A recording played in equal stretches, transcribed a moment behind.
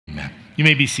You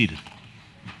may be seated.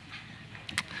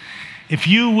 If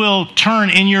you will turn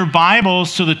in your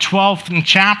Bibles to the 12th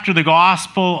chapter, the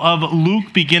Gospel of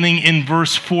Luke, beginning in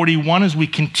verse 41, as we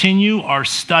continue our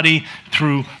study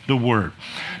through the Word.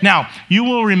 Now, you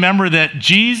will remember that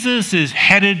Jesus is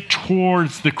headed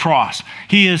towards the cross.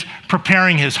 He is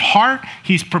preparing his heart.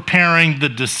 He's preparing the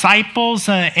disciples.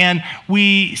 And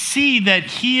we see that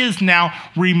he is now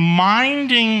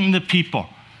reminding the people,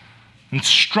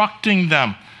 instructing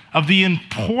them of the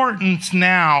importance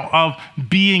now of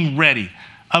being ready,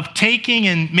 of taking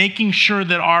and making sure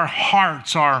that our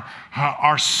hearts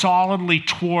are solidly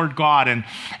toward God.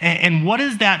 And what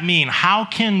does that mean? How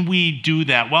can we do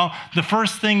that? Well, the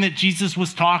first thing that Jesus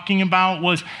was talking about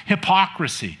was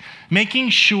hypocrisy, making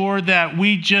sure that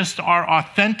we just are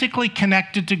authentically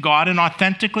connected to God and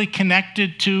authentically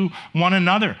connected to one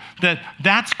another.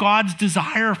 That's God's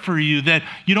desire for you, that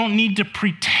you don't need to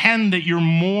pretend that you're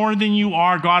more than you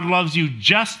are. God loves you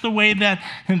just the way that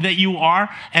you are,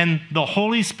 and the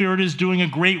Holy Spirit is doing a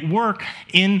great work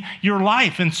in your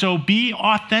life. And so be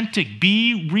authentic,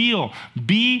 be real,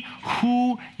 be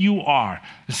who you are.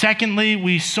 Secondly,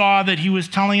 we saw that he was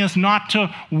telling us not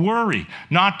to worry,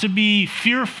 not to be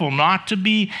fearful, not to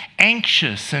be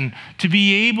anxious, and to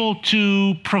be able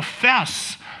to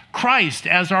profess Christ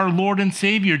as our Lord and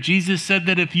Savior. Jesus said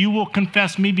that if you will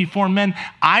confess me before men,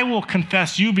 I will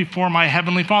confess you before my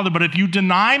heavenly Father. But if you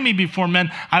deny me before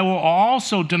men, I will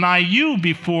also deny you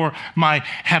before my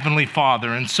heavenly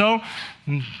Father. And so,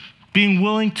 being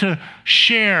willing to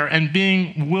share and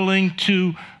being willing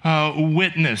to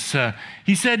witness.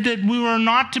 He said that we were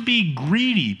not to be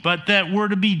greedy, but that we're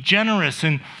to be generous.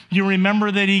 And you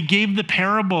remember that he gave the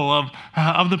parable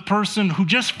of the person who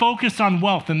just focused on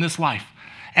wealth in this life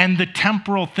and the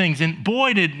temporal things. And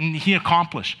boy, did he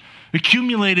accomplish.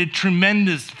 Accumulated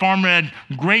tremendous. Farmer had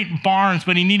great barns,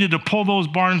 but he needed to pull those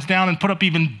barns down and put up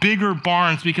even bigger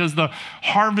barns because the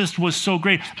harvest was so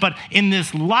great. But in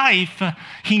this life,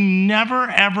 he never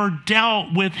ever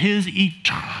dealt with his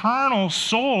eternal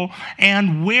soul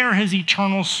and where his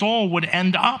eternal soul would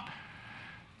end up.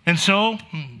 And so,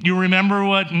 you remember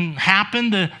what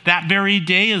happened that very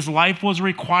day his life was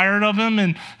required of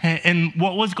him? And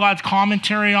what was God's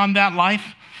commentary on that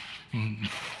life?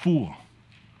 Fool.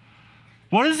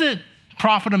 What does it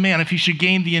profit a man if he should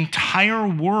gain the entire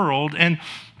world and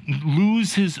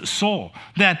lose his soul?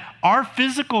 That our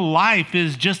physical life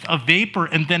is just a vapor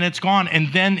and then it's gone,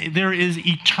 and then there is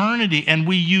eternity, and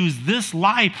we use this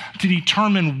life to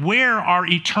determine where our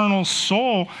eternal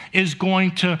soul is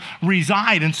going to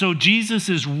reside. And so Jesus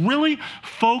is really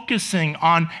focusing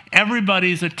on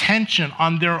everybody's attention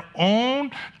on their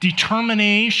own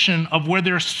determination of where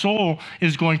their soul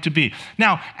is going to be.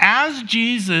 Now, as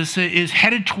Jesus is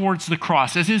headed towards the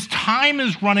cross, as his time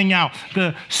is running out,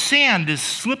 the sand is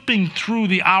slipping through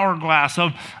the hourglass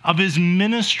of his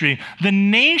ministry, the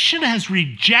nation has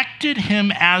rejected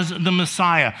him as the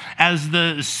Messiah, as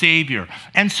the Savior.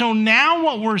 And so now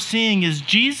what we're seeing is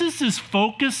Jesus is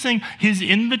focusing his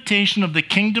invitation of the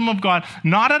kingdom of God,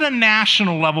 not at a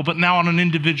national level, but now on an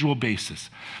individual basis.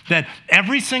 That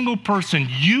every single person,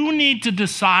 you need to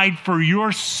decide for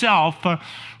yourself,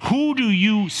 who do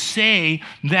you say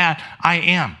that I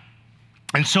am?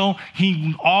 And so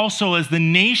he also, as the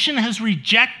nation has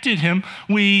rejected him,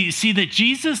 we see that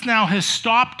Jesus now has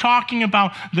stopped talking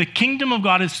about the kingdom of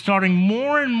God, is starting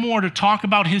more and more to talk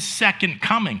about his second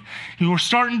coming. We're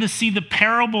starting to see the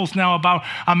parables now about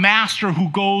a master who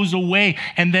goes away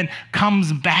and then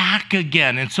comes back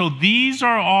again. And so these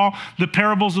are all the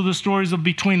parables of the stories of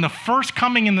between the first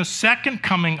coming and the second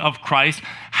coming of Christ.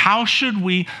 How should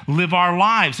we live our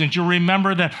lives? And you'll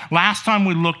remember that last time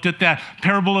we looked at that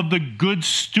parable of the good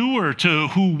steward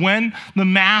who, when the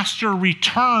master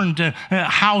returned,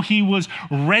 how he was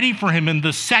ready for him in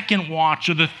the second watch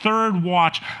or the third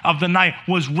watch of the night,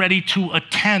 was ready to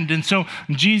attend. And so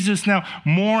Jesus now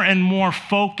more and more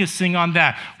focusing on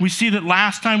that. We see that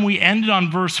last time we ended on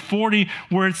verse 40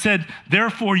 where it said,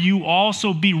 therefore you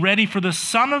also be ready, for the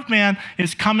Son of Man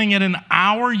is coming at an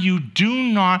hour you do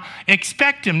not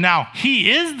expect him. Now,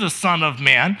 he is the Son of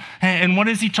Man. And what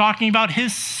is he talking about?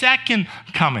 His second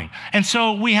coming. And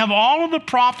so we have all of the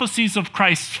prophecies of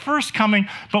Christ's first coming,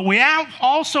 but we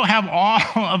also have all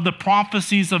of the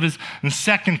prophecies of his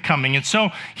second coming. And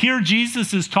so here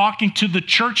Jesus is talking to the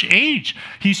church age.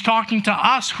 He's talking to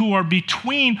us who are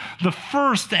between the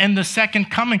first and the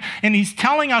second coming. And he's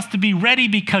telling us to be ready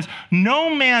because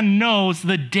no man knows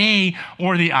the day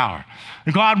or the hour.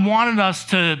 God wanted us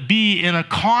to be in a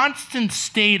constant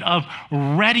state of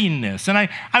readiness. And I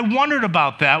wondered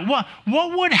about that.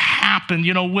 What would happen,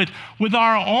 with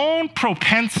our own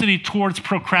propensity towards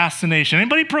procrastination?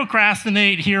 Anybody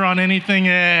procrastinate here on anything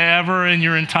ever in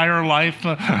your entire life?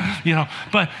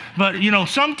 But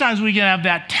sometimes we can have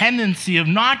that tendency of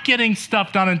not getting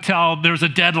stuff done until there's a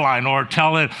deadline or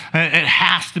till it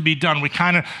has to be done. We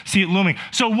kind of see it looming.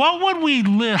 So how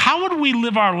would we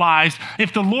live our lives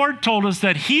if the Lord told us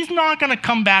that he's not going to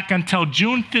come back until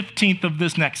June 15th of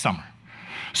this next summer?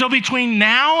 So between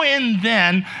now and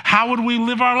then, how would we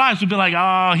live our lives? We'd be like,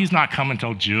 oh, he's not coming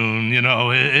till June,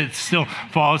 it's still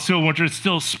fall, it's still winter, it's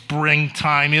still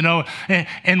springtime,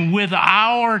 and with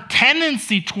our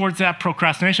tendency towards that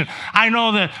procrastination, I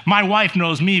know that my wife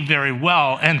knows me very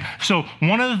well, and so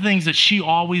one of the things that she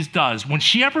always does, when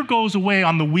she ever goes away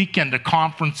on the weekend to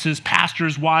conferences,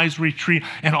 pastors' wives retreat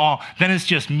and all, then it's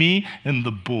just me and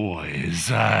the boys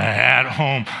at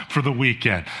home for the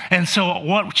weekend. And so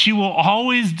what she will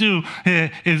always do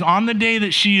is on the day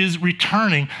that she is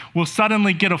returning, we'll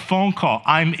suddenly get a phone call.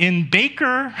 I'm in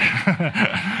Baker,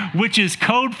 which is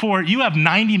code for you have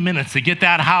 90 minutes to get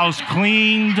that house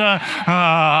cleaned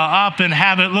up and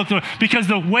have it look, because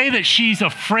the way that she's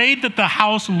afraid that the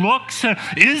house looks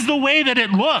is the way that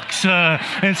it looks.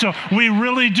 And so we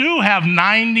really do have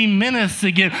 90 minutes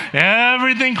to get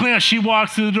everything cleaned up. She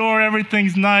walks through the door,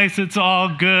 everything's nice, it's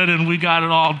all good, and we got it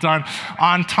all done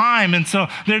on time. And so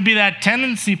there'd be that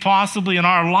tendency possibly in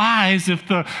our lives if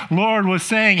the Lord was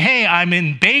saying, hey, I'm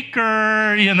in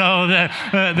Baker,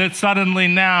 that suddenly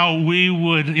now we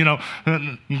would,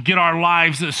 get our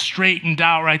lives straightened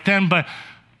out right then. But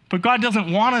God doesn't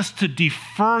want us to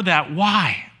defer that.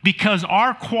 Why? Because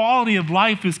our quality of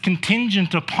life is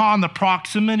contingent upon the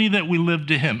proximity that we live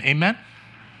to him. Amen?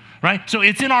 Right? So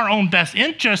it's in our own best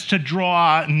interest to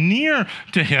draw near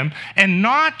to him and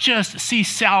not just see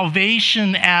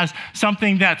salvation as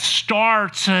something that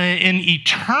starts in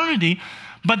eternity,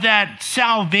 but that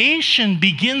salvation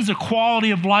begins a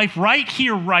quality of life right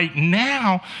here, right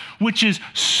now, which is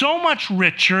so much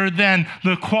richer than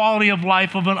the quality of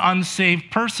life of an unsaved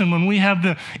person. When we have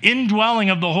the indwelling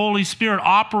of the Holy Spirit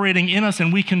operating in us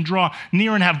and we can draw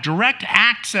near and have direct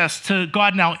access to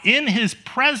God now in his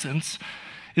presence,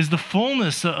 is the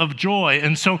fullness of joy.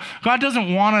 And so God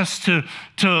doesn't want us to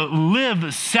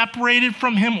live separated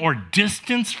from him or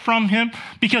distanced from him,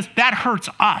 because that hurts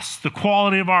us. The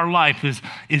quality of our life is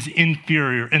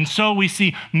inferior. And so we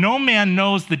see no man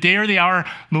knows the day or the hour.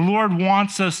 The Lord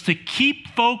wants us to keep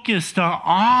focused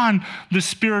on the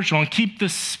spiritual and keep the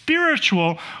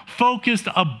spiritual focused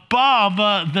above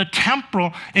the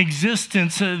temporal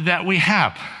existence that we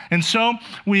have. And so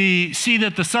we see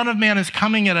that the Son of Man is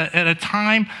coming at a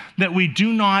time that we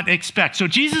do not expect. So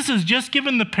Jesus has just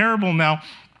given the parable now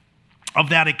of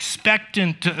that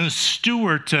expectant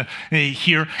steward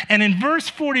here. And in verse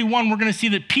 41, we're going to see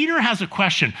that Peter has a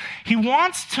question. He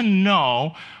wants to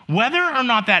know whether or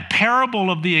not that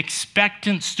parable of the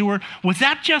expectant steward, was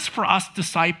that just for us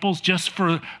disciples, just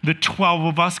for the 12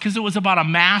 of us? Because it was about a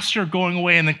master going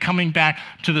away and then coming back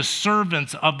to the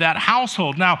servants of that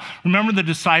household. Now, remember the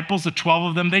disciples, the 12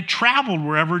 of them, they traveled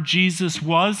wherever Jesus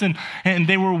was, and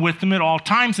they were with him at all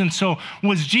times. And so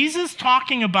was Jesus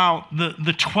talking about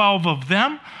the 12 of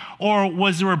them? Or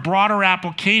was there a broader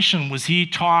application? Was he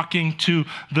talking to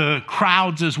the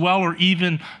crowds as well, or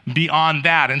even beyond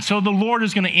that? And so the Lord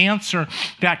is going to answer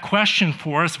that question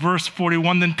for us. Verse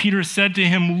 41, then Peter said to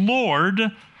him, Lord,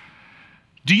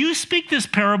 do you speak this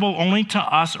parable only to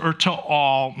us or to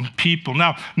all people?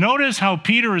 Now, notice how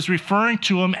Peter is referring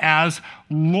to him as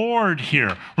Lord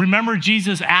here. Remember,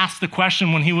 Jesus asked the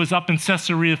question when he was up in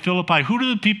Caesarea Philippi, who do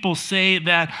the people say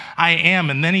that I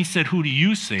am? And then he said, who do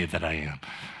you say that I am?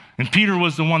 And Peter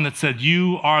was the one that said,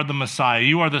 you are the Messiah.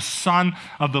 You are the Son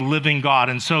of the living God.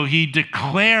 And so he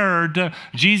declared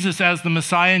Jesus as the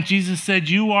Messiah, and Jesus said,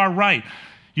 you are right.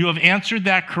 You have answered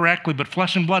that correctly, but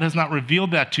flesh and blood has not revealed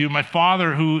that to you. My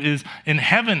Father who is in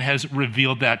heaven has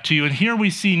revealed that to you. And here we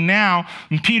see now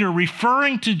Peter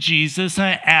referring to Jesus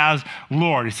as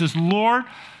Lord. He says, Lord,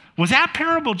 was that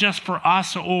parable just for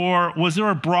us, or was there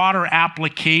a broader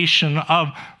application of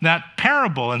that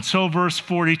parable? And so verse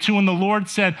 42, and the Lord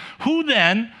said, who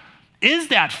then is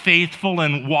that faithful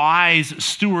and wise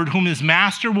steward whom his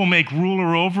master will make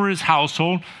ruler over his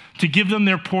household to give them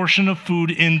their portion of food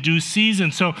in due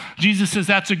season? So Jesus says,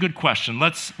 that's a good question.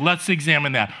 Let's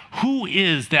examine that. Who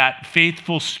is that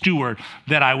faithful steward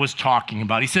that I was talking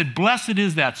about? He said, blessed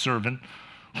is that servant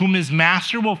whom his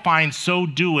master will find so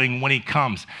doing when he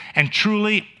comes. And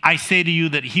truly, I say to you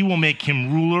that he will make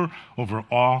him ruler over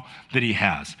all that he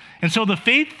has. And so the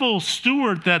faithful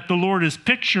steward that the Lord is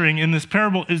picturing in this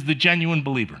parable is the genuine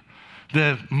believer,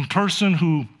 the person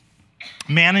who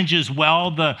manages well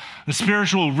the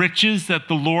spiritual riches that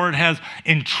the Lord has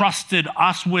entrusted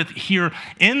us with here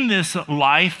in this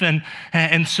life.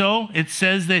 And so it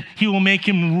says that he will make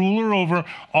him ruler over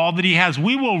all that he has.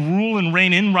 We will rule and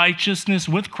reign in righteousness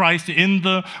with Christ in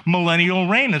the millennial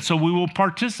reign. And so we will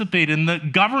participate in the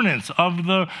governance of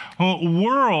the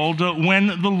world when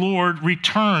the Lord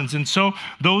returns. And so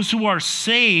those who are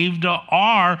saved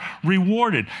are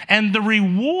rewarded. And the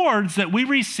rewards that we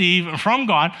receive from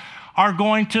God are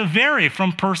going to vary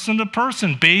from person to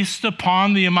person based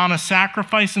upon the amount of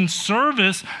sacrifice and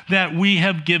service that we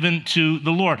have given to the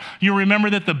Lord. You remember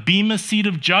that the bema seat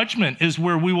of judgment is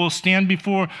where we will stand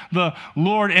before the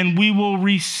Lord, and we will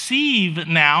receive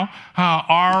now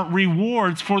our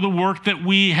rewards for the work that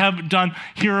we have done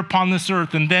here upon this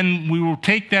earth. And then we will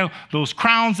take those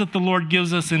crowns that the Lord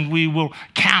gives us, and we will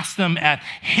cast them at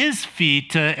his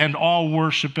feet, and all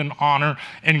worship and honor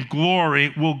and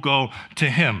glory will go to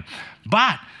him.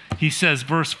 But he says,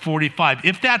 verse 45,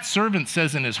 if that servant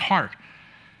says in his heart,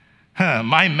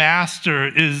 my master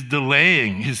is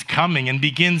delaying his coming, and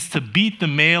begins to beat the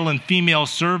male and female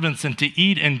servants, and to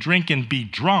eat and drink and be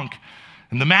drunk,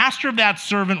 and the master of that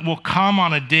servant will come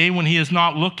on a day when he is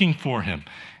not looking for him,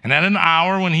 and at an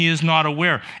hour when he is not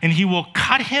aware, and he will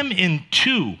cut him in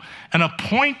two and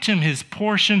appoint him his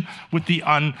portion with the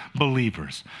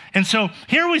unbelievers. And so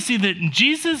here we see that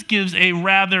Jesus gives a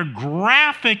rather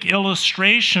graphic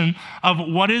illustration of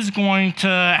what is going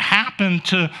to happen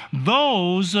to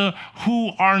those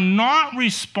who are not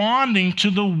responding to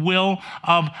the will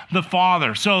of the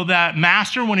Father. So that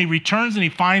master, when he returns and he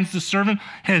finds the servant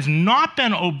has not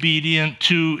been obedient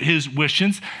to his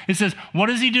wishes, it says, what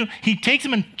does he do? He takes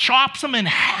him and chops him in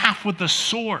half with a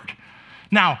sword.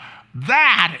 Now,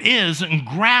 that is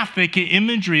graphic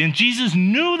imagery, and Jesus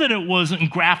knew that it was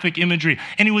graphic imagery,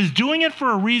 and he was doing it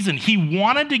for a reason. He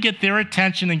wanted to get their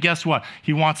attention, and guess what?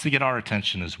 He wants to get our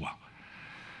attention as well.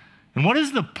 And what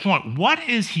is the point? What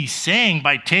is he saying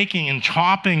by taking and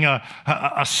chopping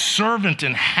a servant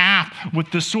in half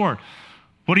with the sword?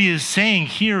 What he is saying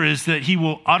here is that he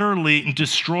will utterly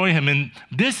destroy him. And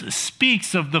this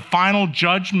speaks of the final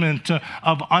judgment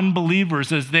of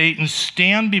unbelievers as they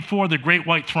stand before the great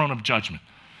white throne of judgment.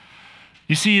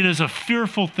 You see, it is a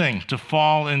fearful thing to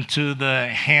fall into the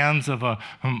hands of a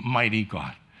mighty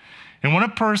God. And when a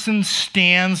person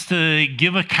stands to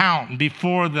give account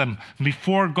before them,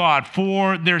 before God,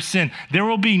 for their sin, there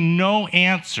will be no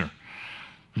answer.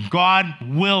 God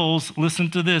wills, listen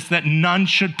to this, that none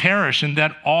should perish and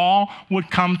that all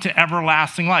would come to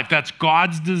everlasting life. That's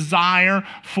God's desire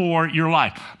for your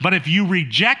life. But if you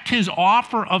reject his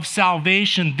offer of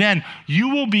salvation, then you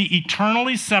will be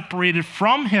eternally separated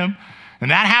from him.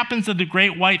 And that happens at the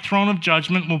great white throne of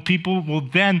judgment, where people will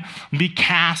then be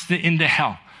cast into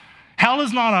hell. Hell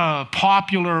is not a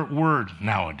popular word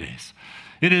nowadays.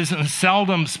 It is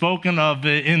seldom spoken of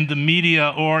in the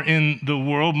media or in the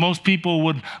world. Most people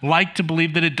would like to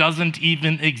believe that it doesn't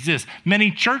even exist.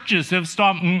 Many churches have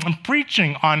stopped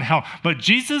preaching on hell, but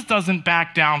Jesus doesn't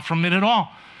back down from it at all.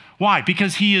 Why?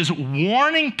 Because he is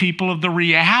warning people of the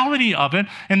reality of it,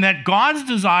 and that God's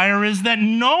desire is that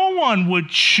no one would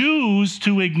choose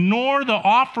to ignore the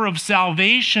offer of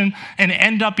salvation and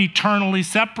end up eternally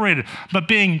separated. But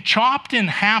being chopped in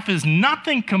half is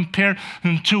nothing compared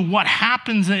to what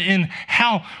happens in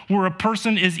hell, where a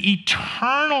person is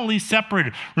eternally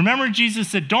separated. Remember, Jesus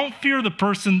said, don't fear the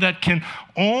person that can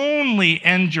only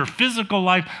end your physical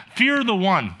life. Fear the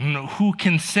one who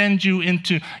can send you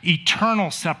into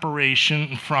eternal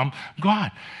separation from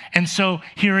God. And so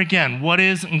here again, what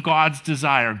is God's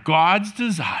desire? God's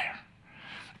desire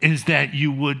is that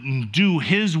you would do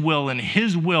his will, and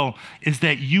his will is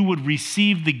that you would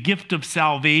receive the gift of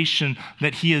salvation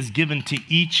that he has given to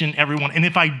each and every one. And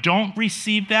if I don't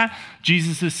receive that,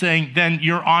 Jesus is saying, then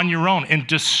you're on your own, and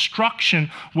destruction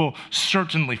will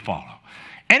certainly follow.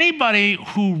 Anybody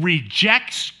who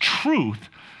rejects truth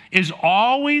is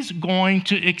always going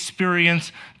to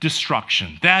experience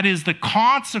destruction. That is the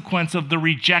consequence of the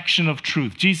rejection of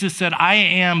truth. Jesus said, I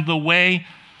am the way,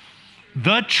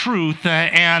 the truth,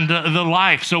 and the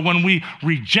life. So when we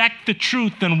reject the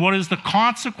truth, then what is the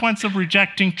consequence of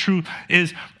rejecting truth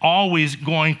is always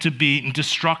going to be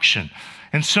destruction.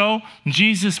 And so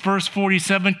Jesus, verse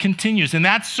 47, continues, and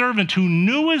that servant who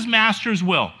knew his master's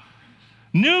will,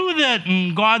 knew that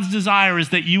God's desire is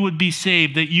that you would be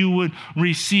saved, that you would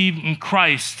receive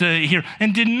Christ here,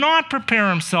 and did not prepare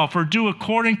himself or do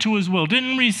according to his will,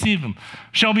 didn't receive him,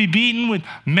 shall be beaten with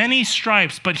many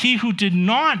stripes. But he who did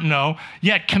not know,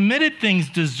 yet committed things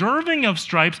deserving of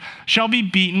stripes, shall be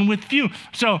beaten with few.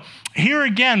 So here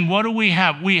again, what do we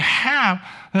have? We have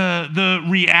the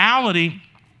reality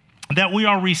that we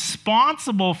are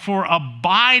responsible for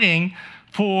abiding,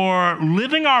 for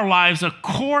living our lives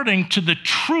according to the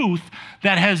truth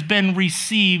that has been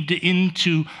received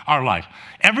into our life.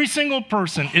 Every single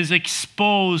person is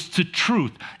exposed to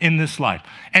truth in this life.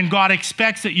 And God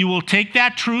expects that you will take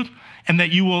that truth and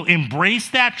that you will embrace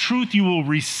that truth, you will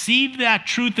receive that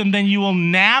truth, and then you will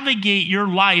navigate your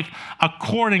life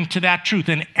according to that truth.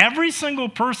 And every single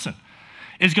person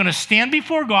is going to stand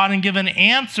before God and give an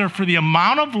answer for the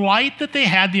amount of light that they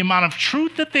had, the amount of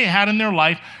truth that they had in their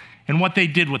life, and what they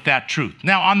did with that truth.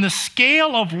 Now, on the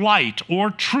scale of light or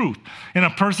truth in a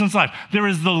person's life, there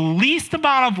is the least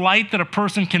amount of light that a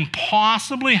person can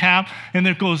possibly have, and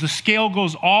the scale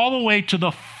goes all the way to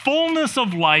the fullness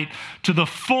of light, to the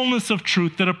fullness of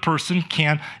truth that a person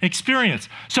can experience.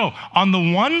 So, on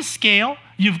the one scale,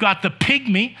 you've got the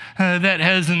pygmy that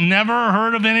has never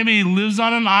heard of anybody, lives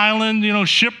on an island,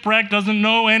 shipwrecked, doesn't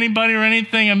know anybody or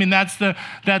anything. I mean, that's the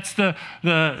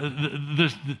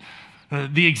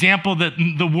example that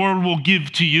the world will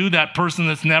give to you, that person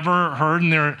that's never heard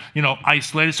and they're,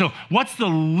 isolated. So what's the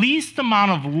least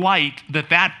amount of light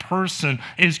that person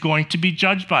is going to be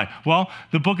judged by? Well,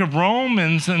 the book of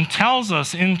Romans tells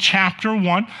us in chapter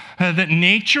 1 that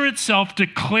nature itself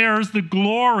declares the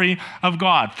glory of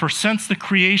God. For since the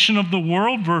creation of the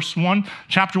world,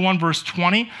 chapter 1, verse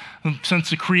 20, since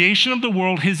the creation of the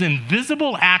world, his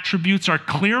invisible attributes are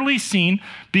clearly seen,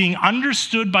 being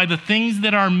understood by the things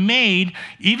that are made,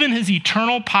 even his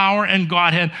eternal power and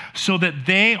Godhead, so that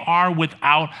they are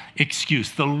without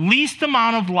excuse. The least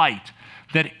amount of light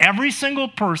that every single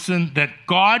person that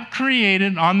God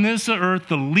created on this earth,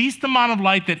 the least amount of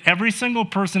light that every single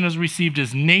person has received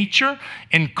is nature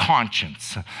and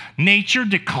conscience. Nature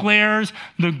declares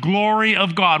the glory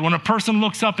of God. When a person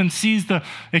looks up and sees the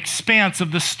expanse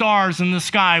of the stars in the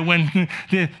sky, when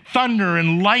the thunder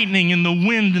and lightning and the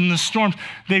wind and the storms,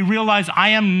 they realize I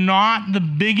am not the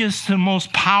biggest and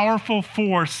most powerful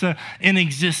force in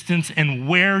existence, and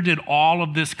where did all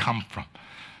of this come from?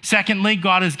 Secondly,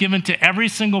 God has given to every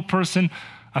single person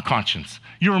a conscience,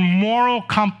 your moral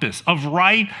compass of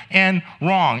right and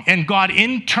wrong, and God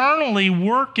internally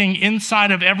working inside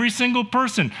of every single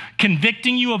person,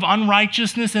 convicting you of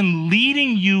unrighteousness and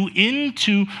leading you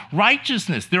into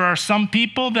righteousness. There are some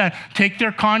people that take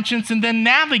their conscience and then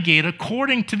navigate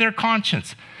according to their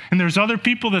conscience. And there's other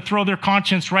people that throw their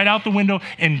conscience right out the window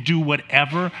and do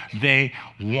whatever they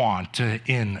want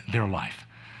in their life.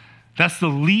 That's the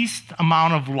least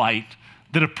amount of light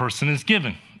that a person is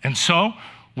given. And so,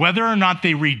 whether or not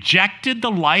they rejected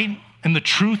the light and the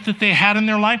truth that they had in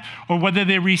their life, or whether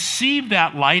they received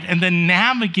that light and then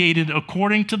navigated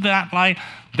according to that light,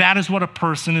 that is what a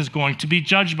person is going to be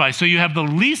judged by. So you have the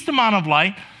least amount of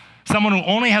light, someone who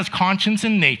only has conscience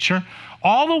in nature,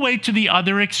 all the way to the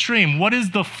other extreme. What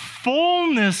is the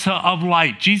fullness of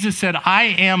light? Jesus said, I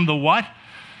am the what?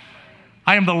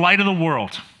 I am the light of the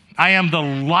world. I am the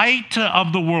light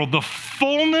of the world. The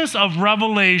fullness of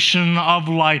revelation of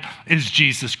light is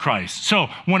Jesus Christ. So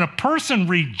when a person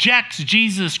rejects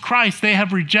Jesus Christ, they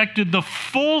have rejected the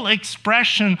full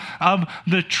expression of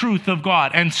the truth of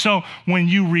God. And so when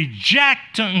you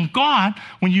reject God,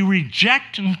 when you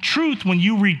reject truth, when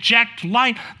you reject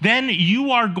light, then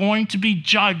you are going to be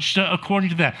judged according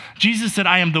to that. Jesus said,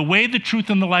 I am the way, the truth,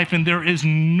 and the life, and there is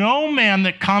no man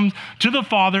that comes to the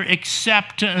Father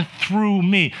except through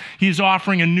me. He is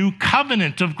offering a new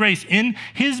covenant of grace in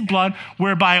his blood,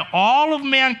 whereby all of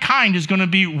mankind is going to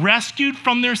be rescued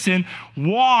from their sin,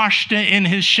 washed in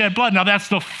his shed blood. Now that's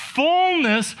the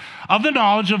fullness of the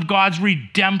knowledge of God's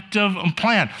redemptive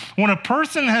plan. When a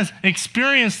person has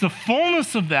experienced the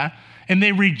fullness of that, and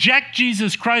they reject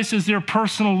Jesus Christ as their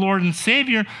personal Lord and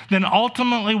Savior, then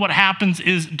ultimately what happens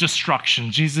is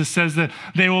destruction. Jesus says that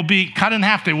they will be cut in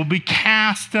half. They will be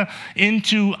cast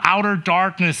into outer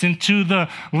darkness, into the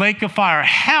lake of fire.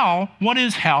 Hell, what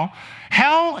is hell?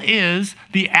 Hell is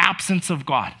the absence of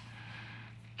God.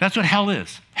 That's what hell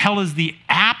is. Hell is the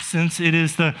absence. It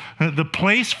is the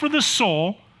place for the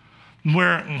soul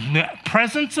where the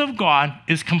presence of God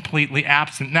is completely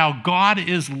absent. Now, God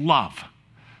is love.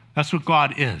 That's what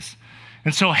God is.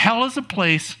 And so hell is a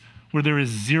place where there is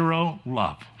zero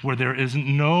love, where there is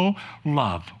no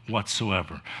love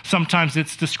whatsoever. Sometimes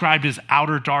it's described as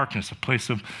outer darkness, a place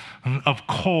of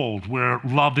cold, where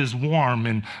love is warm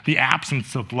and the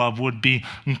absence of love would be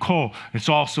cold. It's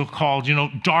also called,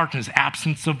 darkness,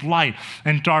 absence of light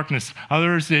and darkness.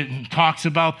 Others, it talks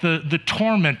about the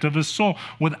torment of a soul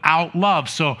without love.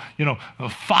 So,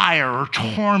 fire or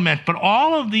torment. But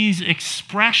all of these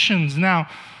expressions now,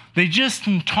 they just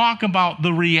talk about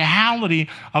the reality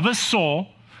of a soul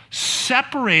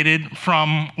separated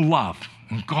from love.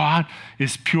 And God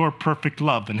is pure, perfect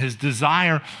love. And his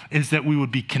desire is that we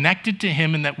would be connected to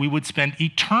him and that we would spend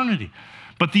eternity.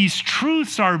 But these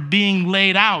truths are being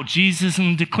laid out. Jesus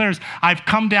declares, I've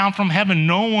come down from heaven.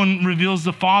 No one reveals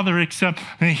the Father except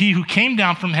he who came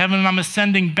down from heaven, and I'm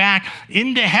ascending back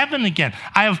into heaven again.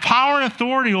 I have power and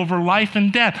authority over life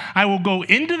and death. I will go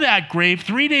into that grave.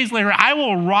 3 days later, I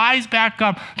will rise back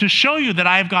up to show you that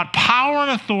I have got power and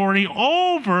authority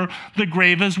over the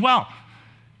grave as well.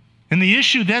 And the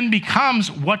issue then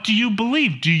becomes, what do you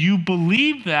believe? Do you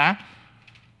believe that,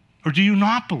 or do you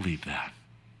not believe that?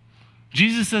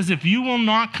 Jesus says, if you will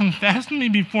not confess me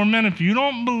before men, if you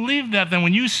don't believe that, then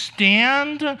when you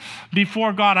stand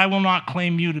before God, I will not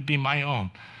claim you to be my own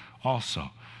also.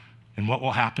 And what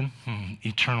will happen?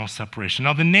 Eternal separation.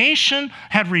 Now, the nation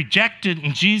had rejected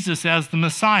Jesus as the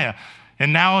Messiah,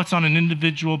 and now it's on an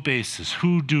individual basis.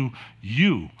 Who do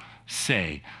you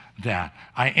say that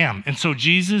I am? And so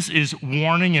Jesus is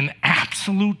warning in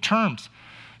absolute terms,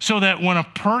 so that when a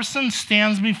person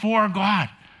stands before God,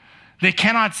 they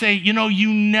cannot say,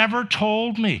 you never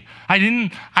told me. I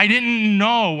didn't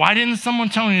know. Why didn't someone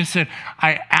tell me? He said,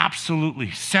 I absolutely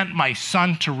sent my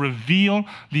son to reveal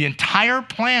the entire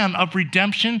plan of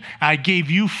redemption. I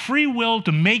gave you free will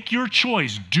to make your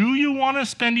choice. Do you want to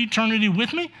spend eternity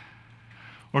with me?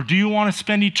 Or do you want to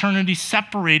spend eternity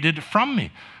separated from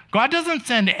me? God doesn't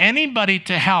send anybody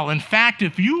to hell. In fact,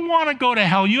 if you want to go to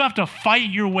hell, you have to fight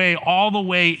your way all the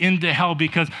way into hell,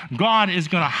 because God is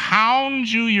going to hound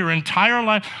you your entire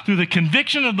life through the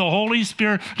conviction of the Holy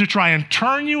Spirit to try and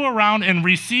turn you around and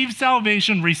receive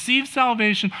salvation, receive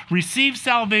salvation, receive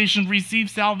salvation, receive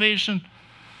salvation.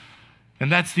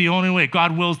 And that's the only way.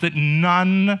 God wills that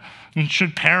none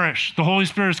should perish. The Holy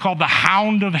Spirit is called the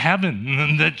hound of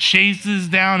heaven, that chases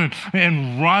down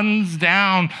and runs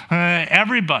down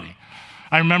everybody.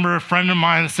 I remember a friend of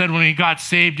mine that said when he got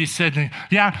saved, he said,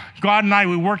 yeah, God and I,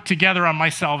 we worked together on my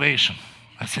salvation.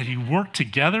 I said, you worked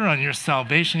together on your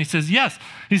salvation? He says, yes.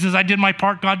 He says, I did my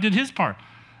part, God did his part.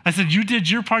 I said, you did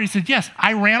your part? He said, yes.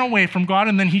 I ran away from God,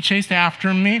 and then he chased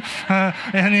after me,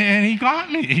 and he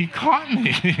got me. He caught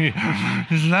me.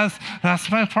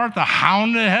 That's my part. The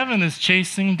hound of heaven is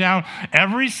chasing down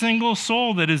every single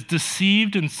soul that is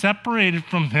deceived and separated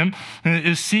from him,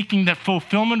 is seeking that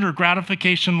fulfillment or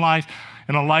gratification lies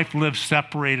in a life lived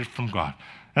separated from God.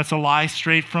 That's a lie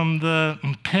straight from the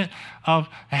pit of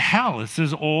hell. It's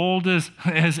as old as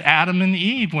Adam and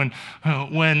Eve,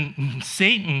 when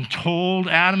Satan told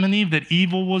Adam and Eve that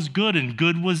evil was good and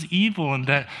good was evil, and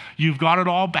that you've got it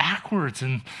all backwards,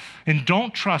 and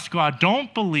don't trust God,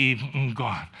 don't believe in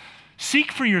God. Seek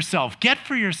for yourself, get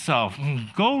for yourself,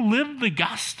 go live the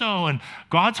gusto, and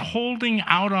God's holding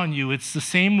out on you. It's the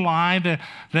same lie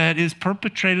that is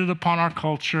perpetrated upon our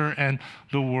culture and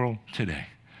the world today.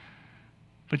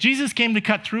 But Jesus came to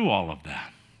cut through all of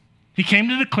that. He came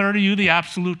to declare to you the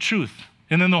absolute truth.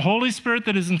 And then the Holy Spirit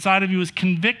that is inside of you is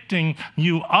convicting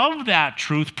you of that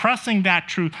truth, pressing that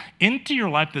truth into your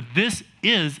life, that this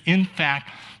is, in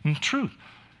fact, truth.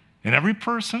 And every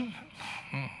person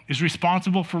is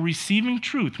responsible for receiving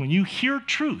truth. When you hear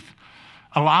truth,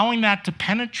 allowing that to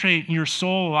penetrate your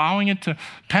soul, allowing it to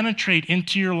penetrate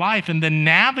into your life, and then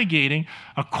navigating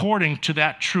according to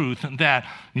that truth that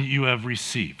you have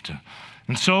received.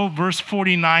 And so, verse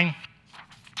 49,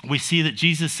 we see that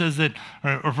Jesus says that,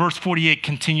 or verse 48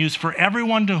 continues, for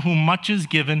everyone to whom much is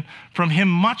given, from him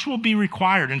much will be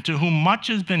required, and to whom much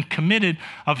has been committed,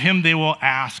 of him they will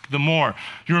ask the more.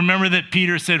 You remember that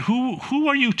Peter said, who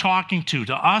are you talking to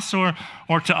us or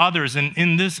to others? And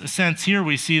in this sense here,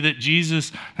 we see that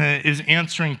Jesus is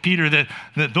answering Peter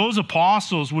that those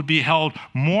apostles would be held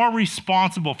more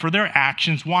responsible for their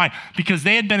actions. Why? Because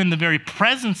they had been in the very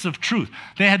presence of truth.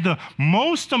 They had the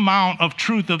most amount of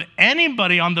truth of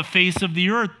anybody on the face of the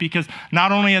earth, because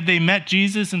not only had they met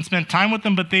Jesus and spent time with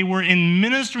him, but they were in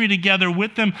ministry together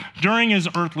with him during his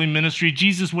earthly ministry.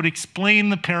 Jesus would explain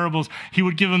the parables. He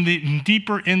would give them the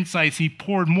deeper insights. He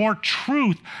poured more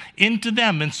truth into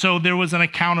them. And so there was an an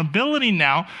accountability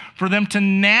now for them to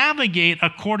navigate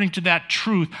according to that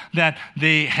truth that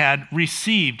they had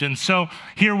received. And so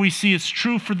here we see it's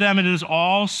true for them. It is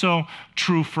also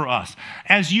true for us.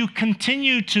 As you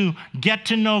continue to get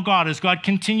to know God, as God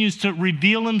continues to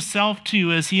reveal himself to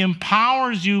you, as he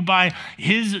empowers you by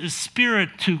his Spirit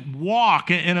to walk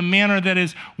in a manner that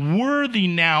is worthy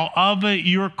now of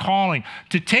your calling,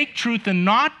 to take truth and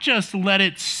not just let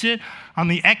it sit on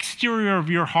the exterior of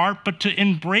your heart, but to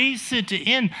embrace it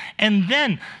in, and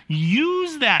then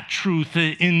use that truth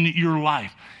in your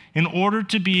life in order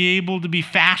to be able to be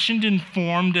fashioned and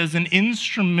formed as an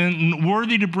instrument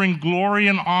worthy to bring glory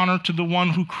and honor to the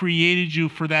one who created you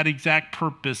for that exact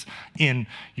purpose in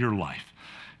your life.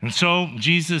 And so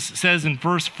Jesus says in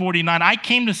verse 49, I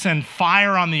came to send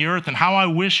fire on the earth, and how I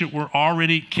wish it were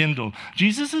already kindled.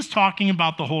 Jesus is talking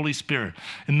about the Holy Spirit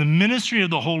and the ministry of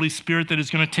the Holy Spirit that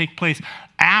is going to take place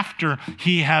after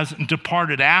he has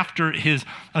departed, after his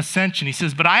ascension. He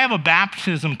says, but I have a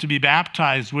baptism to be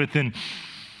baptized with, and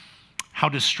how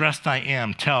distressed I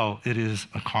am till it is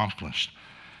accomplished.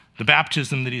 The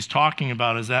baptism that he's talking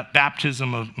about is that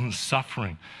baptism of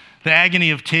suffering. The agony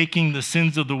of taking the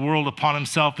sins of the world upon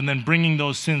himself and then bringing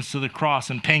those sins to the cross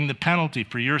and paying the penalty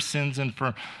for your sins and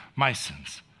for my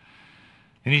sins.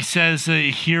 And he says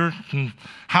here,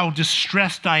 how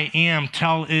distressed I am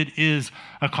till it is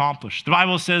accomplished. The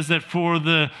Bible says that for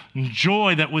the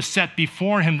joy that was set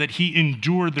before him, that he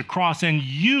endured the cross, and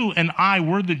you and I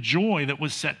were the joy that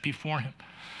was set before him.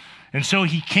 And so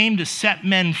he came to set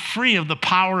men free of the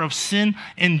power of sin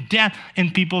and death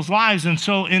in people's lives. And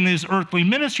so in his earthly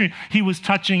ministry, he was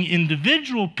touching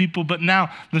individual people, but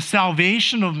now the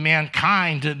salvation of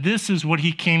mankind, this is what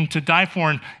he came to die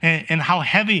for, and how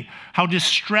heavy, how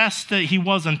distressed he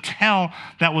was until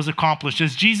that was accomplished.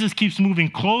 As Jesus keeps moving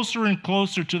closer and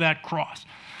closer to that cross,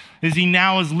 as he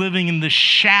now is living in the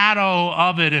shadow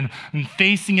of it and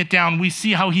facing it down, we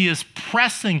see how he is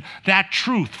pressing that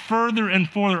truth further and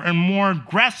further and more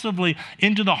aggressively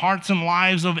into the hearts and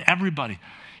lives of everybody.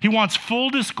 He wants full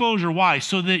disclosure. Why?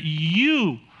 So that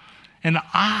you and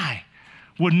I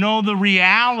would know the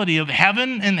reality of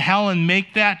heaven and hell and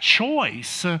make that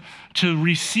choice to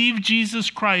receive Jesus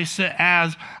Christ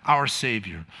as our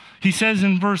Savior. He says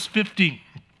in verse 50,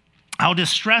 how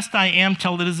distressed I am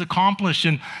till it is accomplished.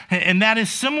 And that is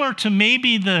similar to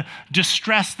maybe the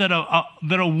distress that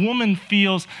a woman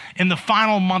feels in the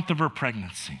final month of her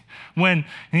pregnancy. When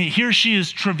here she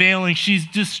is travailing, she's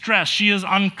distressed, she is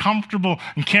uncomfortable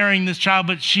in carrying this child,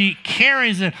 but she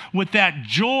carries it with that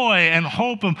joy and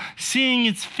hope of seeing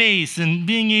its face and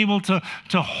being able to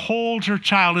hold her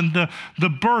child, and the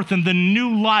birth and the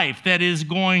new life that is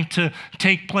going to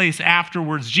take place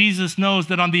afterwards. Jesus knows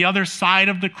that on the other side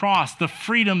of the cross, the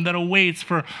freedom that awaits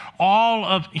for all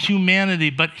of humanity,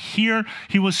 but here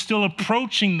he was still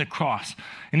approaching the cross.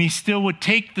 And he still would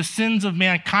take the sins of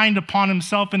mankind upon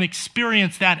himself and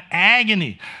experience that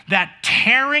agony, that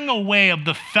tearing away of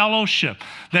the fellowship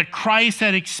that Christ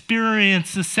had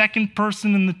experienced, the second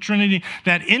person in the Trinity,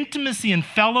 that intimacy and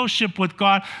fellowship with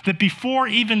God that before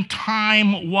even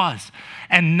time was.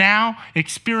 And now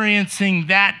experiencing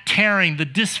that tearing, the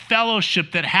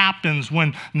disfellowship that happens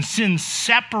when sin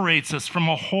separates us from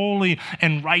a holy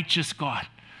and righteous God.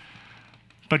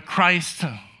 But Christ,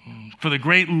 for the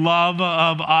great love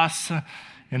of us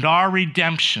and our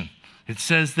redemption, it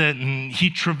says that he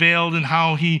travailed and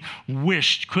how he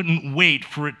wished, couldn't wait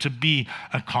for it to be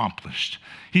accomplished.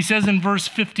 He says in verse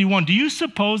 51, do you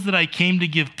suppose that I came to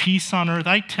give peace on earth?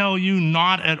 I tell you,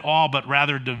 not at all, but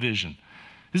rather division.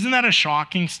 Isn't that a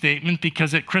shocking statement?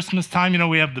 Because at Christmas time,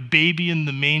 we have the baby in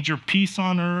the manger, peace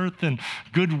on earth and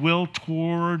goodwill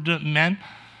toward men.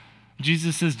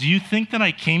 Jesus says, do you think that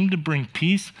I came to bring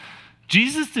peace?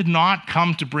 Jesus did not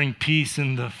come to bring peace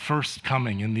in the first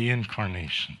coming, in the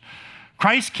incarnation.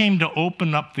 Christ came to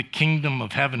open up the kingdom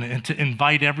of heaven and to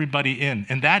invite everybody in.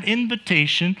 And that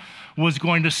invitation was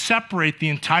going to separate the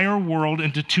entire world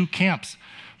into two camps.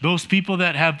 Those people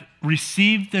that have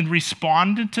received and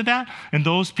responded to that, and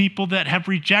those people that have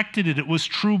rejected it. It was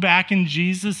true back in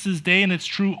Jesus' day, and it's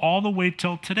true all the way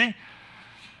till today.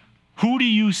 Who do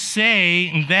you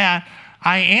say that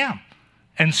I am?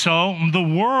 And so the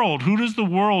world, who does the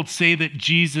world say that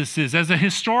Jesus is? As a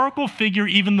historical figure,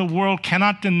 even the world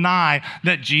cannot deny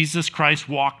that Jesus Christ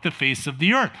walked the face of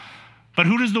the earth. But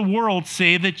who does the world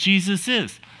say that Jesus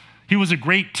is? He was a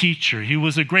great teacher. He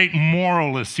was a great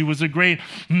moralist. He was a great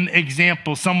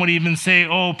example. Some would even say,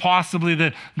 possibly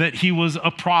that he was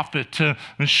a prophet to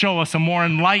show us a more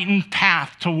enlightened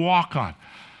path to walk on.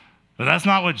 But that's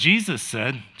not what Jesus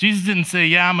said. Jesus didn't say,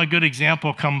 yeah, I'm a good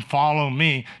example, come follow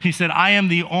me. He said, I am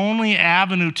the only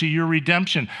avenue to your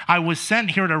redemption. I was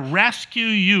sent here to rescue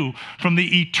you from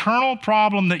the eternal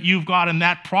problem that you've got, and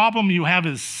that problem you have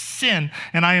is sin,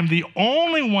 and I am the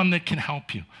only one that can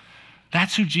help you.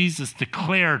 That's who Jesus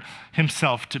declared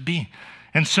himself to be.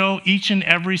 And so each and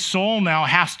every soul now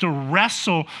has to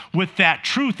wrestle with that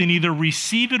truth and either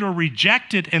receive it or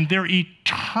reject it, and their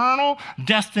eternal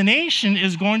destination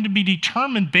is going to be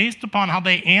determined based upon how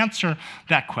they answer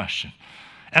that question.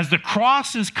 As the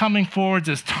cross is coming forward,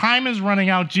 as time is running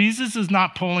out, Jesus is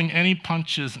not pulling any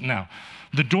punches now.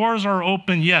 The doors are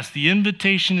open, yes. The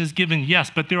invitation is given, yes.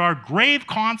 But there are grave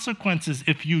consequences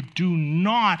if you do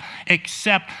not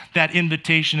accept that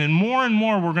invitation. And more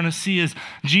we're going to see as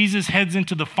Jesus heads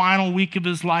into the final week of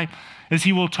his life, as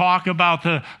he will talk about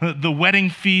the wedding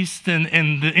feast and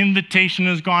the invitation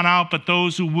has gone out, but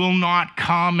those who will not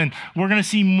come. And we're going to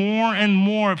see more and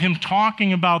more of him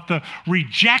talking about the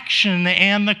rejection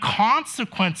and the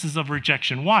consequences of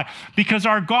rejection. Why? Because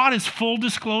our God is full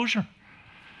disclosure.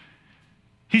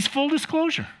 He's full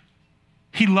disclosure.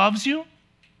 He loves you.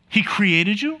 He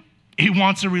created you. He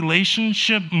wants a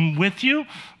relationship with you.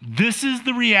 This is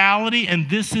the reality, and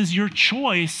this is your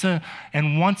choice.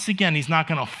 And once again, he's not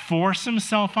going to force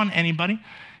himself on anybody.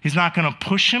 He's not going to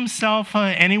push himself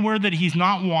anywhere that he's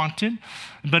not wanted.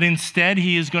 But instead,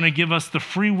 he is going to give us the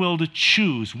free will to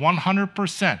choose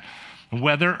 100%.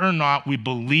 Whether or not we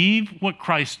believe what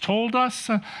Christ told us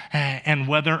and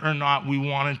whether or not we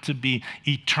wanted to be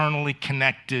eternally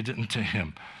connected to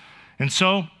him. And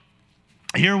so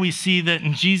here we see that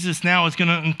Jesus now is going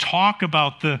to talk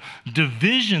about the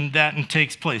division that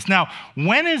takes place. Now,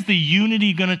 when is the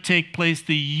unity going to take place?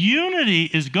 The unity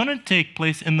is going to take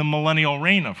place in the millennial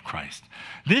reign of Christ.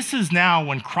 This is now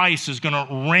when Christ is going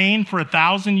to reign for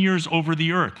 1,000 years over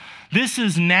the earth. This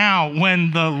is now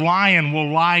when the lion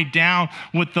will lie down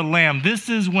with the lamb. This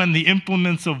is when the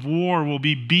implements of war will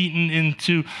be beaten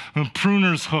into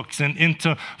pruner's hooks and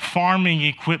into farming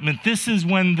equipment. This is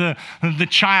when the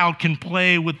child can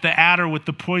play with the adder, with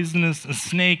the poisonous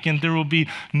snake, and there will be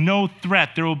no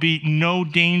threat. There will be no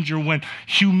danger, when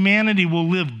humanity will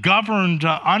live governed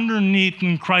underneath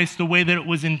in Christ the way that it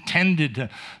was intended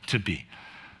to be.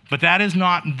 But that is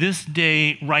not this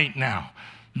day right now.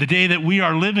 The day that we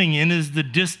are living in is the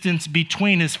distance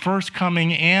between his first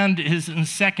coming and his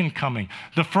second coming.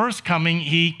 The first coming,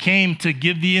 he came to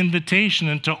give the invitation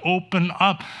and to open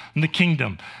up the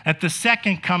kingdom. At the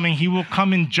second coming, he will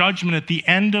come in judgment at the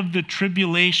end of the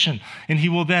tribulation, and he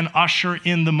will then usher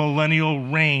in the millennial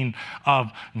reign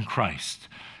of Christ.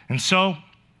 And so,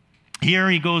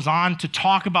 here he goes on to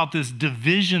talk about this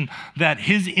division that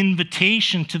his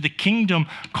invitation to the kingdom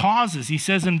causes. He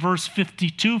says in verse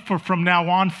 52, for from now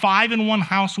on, 5 in one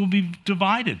house will be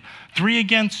divided, 3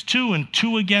 against 2 and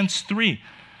 2 against 3.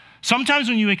 Sometimes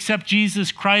when you accept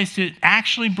Jesus Christ, it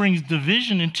actually brings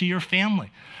division into your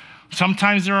family.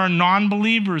 Sometimes there are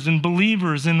non-believers and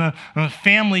believers in a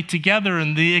family together,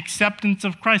 and the acceptance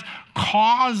of Christ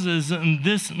causes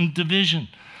this division.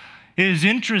 It is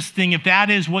interesting if that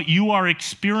is what you are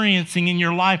experiencing in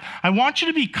your life. I want you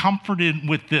to be comforted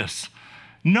with this.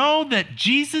 Know that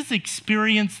Jesus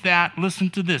experienced that, listen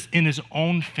to this, in his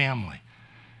own family.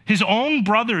 His own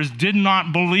brothers did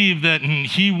not believe that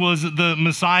he was the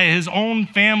Messiah. His own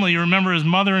family, you remember his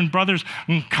mother and brothers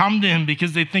come to him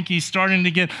because they think he's starting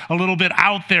to get a little bit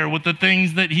out there with the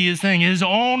things that he is saying. His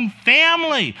own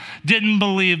family didn't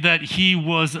believe that he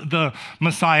was the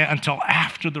Messiah until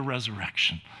after the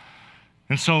resurrection.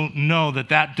 And so know that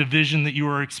that division that you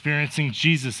are experiencing,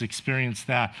 Jesus experienced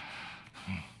that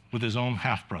with his own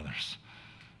half-brothers,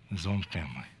 his own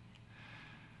family.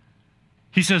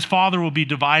 He says, father will be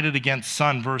divided against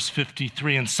son, verse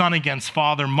 53, and son against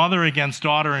father, mother against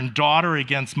daughter, and daughter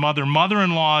against mother,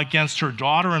 mother-in-law against her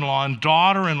daughter-in-law, and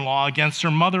daughter-in-law against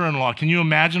her mother-in-law. Can you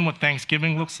imagine what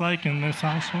Thanksgiving looks like in this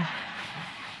household?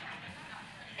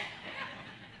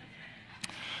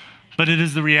 But it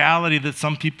is the reality that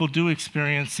some people do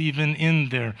experience even in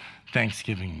their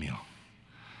Thanksgiving meal.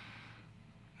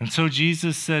 And so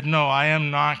Jesus said, no, I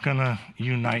am not going to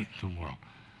unite the world.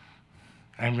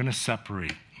 I'm going to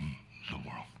separate the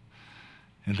world.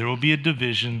 And there will be a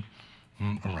division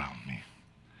around me.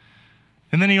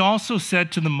 And then he also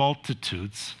said to the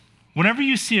multitudes, whenever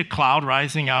you see a cloud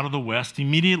rising out of the west,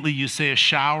 immediately you say a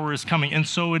shower is coming, and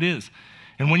so it is.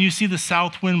 And when you see the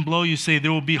south wind blow, you say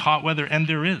there will be hot weather, and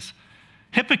there is.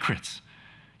 Hypocrites,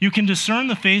 you can discern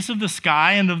the face of the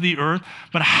sky and of the earth,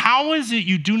 but how is it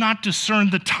you do not discern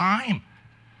the time?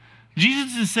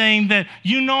 Jesus is saying that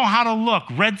you know how to look.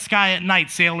 Red sky at night,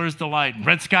 sailors delight.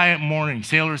 Red sky at morning,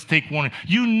 sailors take warning.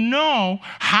 You know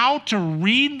how to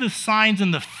read the signs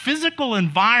in the physical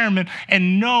environment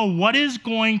and know what is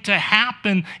going to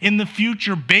happen in the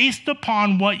future based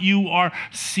upon what you are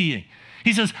seeing.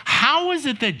 He says, how is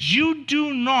it that you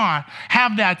do not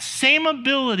have that same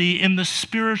ability in the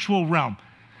spiritual realm?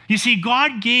 You see,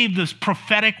 God gave this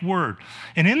prophetic word.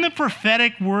 And in the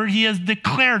prophetic word, he has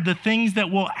declared the things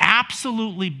that will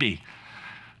absolutely be.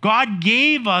 God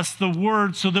gave us the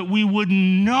word so that we would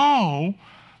know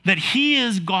that he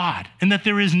is God and that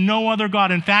there is no other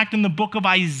God. In fact, in the book of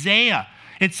Isaiah,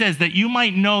 it says that you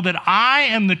might know that I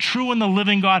am the true and the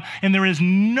living God and there is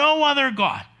no other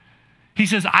God. He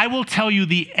says, I will tell you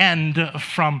the end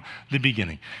from the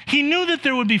beginning. He knew that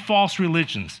there would be false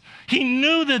religions. He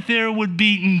knew that there would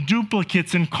be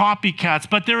duplicates and copycats,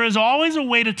 but there is always a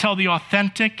way to tell the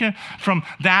authentic from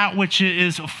that which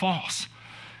is false.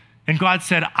 And God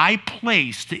said, I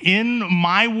placed in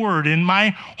my word, in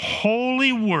my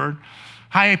holy word,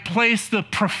 I placed the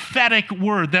prophetic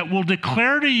word that will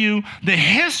declare to you the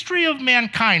history of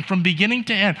mankind from beginning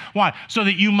to end. Why? So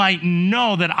that you might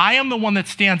know that I am the one that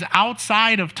stands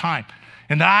outside of time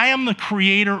and that I am the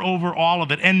creator over all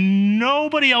of it. And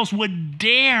nobody else would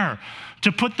dare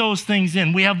to put those things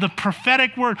in. We have the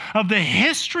prophetic word of the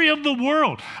history of the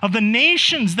world, of the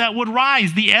nations that would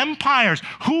rise, the empires,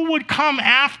 who would come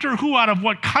after who, out of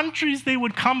what countries they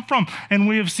would come from. And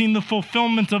we have seen the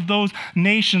fulfillment of those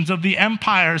nations, of the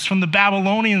empires, from the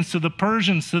Babylonians to the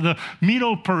Persians to the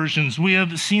Medo-Persians. We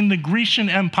have seen the Grecian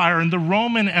Empire and the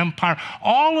Roman Empire,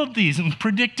 all of these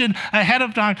predicted ahead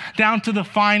of time down to the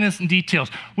finest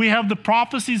details. We have the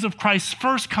prophecies of Christ's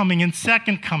first coming and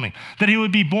second coming, that he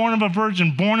would be born of a virgin,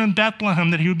 born in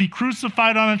Bethlehem, that he would be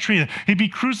crucified on a tree, that he'd be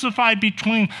crucified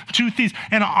between two thieves,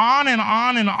 and on and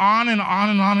on and on and on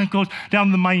and on. It goes down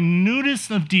to the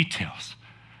minutest of details.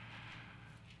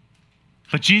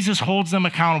 But Jesus holds them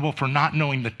accountable for not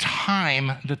knowing the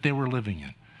time that they were living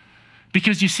in.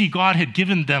 Because you see, God had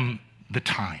given them the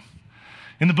time.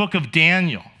 In the book of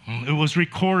Daniel, it was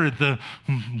recorded, the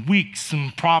weeks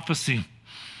and prophecy.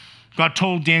 God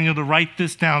told Daniel to write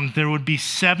this down. There would be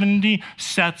 70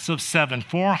 sets of 7,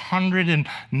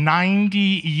 490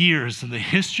 years of the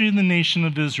history of the nation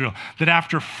of Israel. That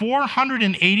after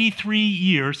 483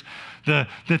 years, that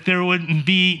there would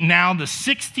be now the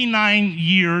 69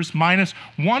 years minus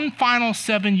one final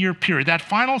 7-year period. That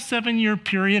final 7-year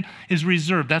period is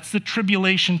reserved. That's the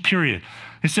tribulation period.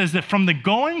 It says that from the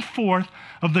going forth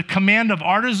of the command of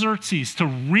Artaxerxes to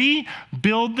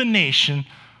rebuild the nation,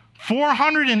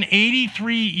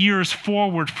 483 years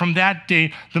forward from that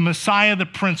day, the Messiah, the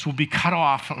Prince, will be cut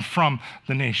off from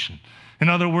the nation. In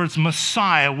other words,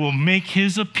 Messiah will make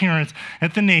his appearance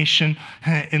at the nation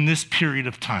in this period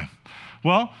of time.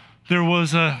 Well, there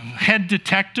was a head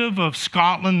detective of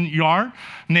Scotland Yard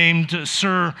named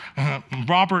Sir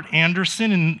Robert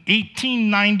Anderson. In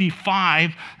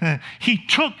 1895, he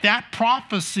took that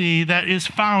prophecy that is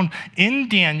found in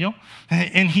Daniel,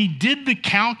 and he did the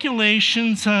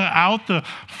calculations out the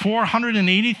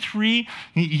 483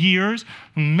 years,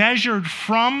 measured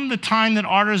from the time that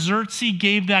Artaxerxes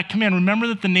gave that command. Remember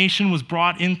that the nation was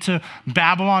brought into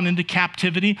Babylon, into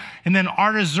captivity, and then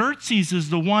Artaxerxes is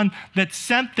the one that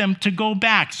sent them to go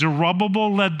back.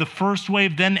 Zerubbabel led the first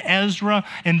wave, then Ezra,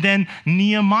 and then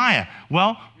Nehemiah.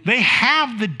 Well, they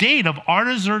have the date of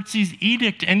Artaxerxes'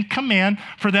 edict and command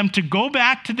for them to go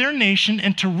back to their nation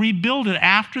and to rebuild it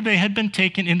after they had been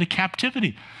taken into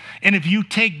captivity. And if you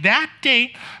take that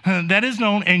date that is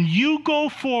known and you go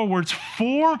forwards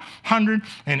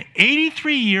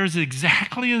 483 years,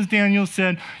 exactly as Daniel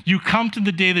said, you come to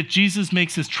the day that Jesus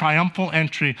makes his triumphal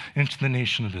entry into the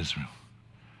nation of Israel.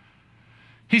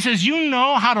 He says, you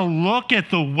know how to look at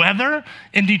the weather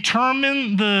and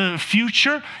determine the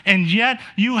future, and yet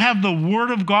you have the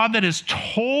word of God that has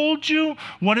told you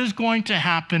what is going to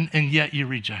happen, and yet you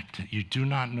reject it. You do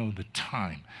not know the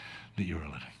time that you are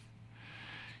living.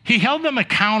 He held them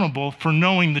accountable for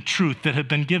knowing the truth that had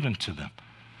been given to them.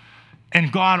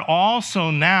 And God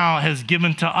also now has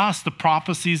given to us the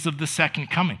prophecies of the second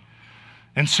coming.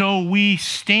 And so we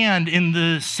stand in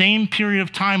the same period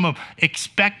of time of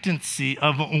expectancy,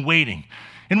 of waiting.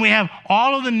 And we have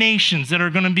all of the nations that are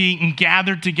going to be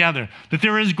gathered together, that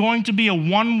there is going to be a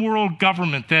one world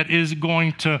government that is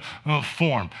going to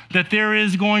form, that there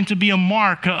is going to be a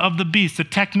mark of the beast, a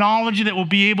technology that will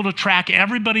be able to track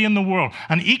everybody in the world,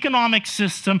 an economic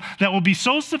system that will be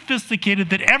so sophisticated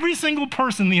that every single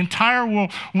person in the entire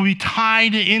world will be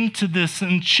tied into this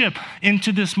and chip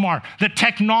into this mark, that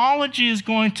technology is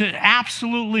going to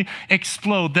absolutely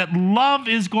explode, that love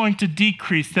is going to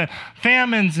decrease, that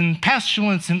famines and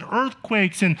pestilence and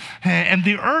earthquakes and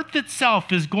the earth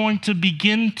itself is going to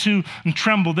begin to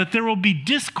tremble, that there will be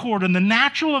discord and the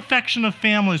natural affection of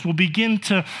families will begin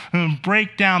to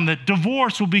break down, that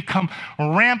divorce will become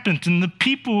rampant and the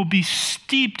people will be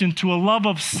steeped into a love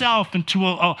of self, into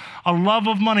a love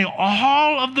of money.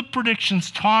 All of the predictions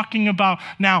talking about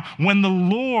now when the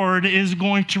Lord is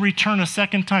going to return a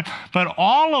second time. But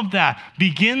all of that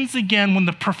begins again when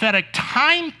the prophetic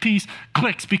timepiece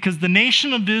clicks, because the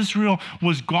nation of Israel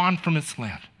was gone from its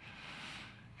land.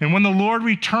 And when the Lord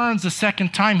returns a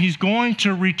second time, he's going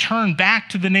to return back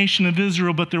to the nation of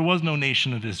Israel, but there was no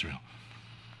nation of Israel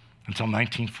until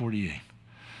 1948.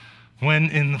 When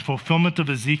in the fulfillment of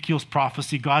Ezekiel's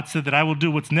prophecy, God said that I will do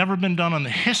what's never been done in the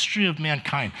history of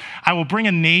mankind. I will bring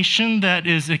a nation that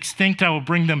is extinct. I will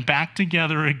bring them back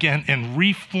together again and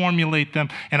reformulate them,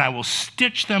 and I will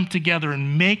stitch them together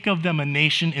and make of them a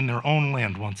nation in their own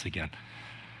land once again.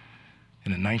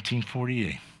 And in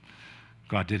 1948,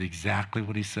 God did exactly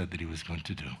what he said that he was going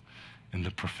to do. And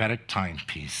the prophetic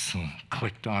timepiece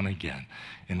clicked on again.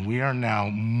 And we are now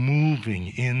moving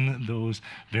in those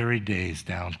very days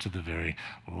down to the very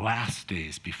last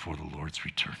days before the Lord's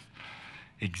return.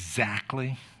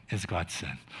 Exactly as God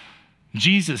said.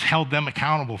 Jesus held them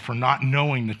accountable for not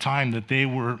knowing the time that they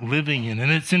were living in.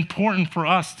 And it's important for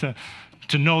us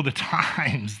to know the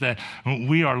times that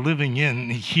we are living in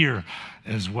here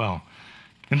as well.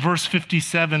 In verse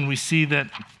 57, we see that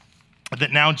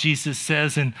now Jesus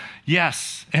says, and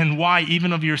yes, and why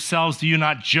even of yourselves do you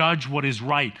not judge what is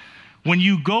right? When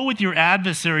you go with your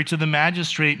adversary to the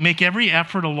magistrate, make every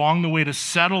effort along the way to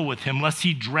settle with him, lest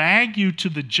he drag you to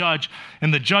the judge,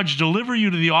 and the judge deliver you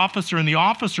to the officer, and the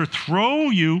officer throw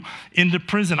you into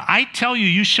prison. I tell you,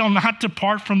 you shall not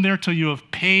depart from there till you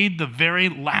have paid the very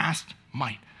last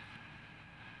mite.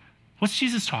 What's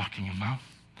Jesus talking about?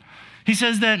 He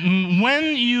says that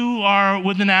when you are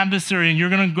with an adversary and you're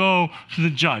going to go to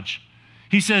the judge,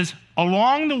 he says,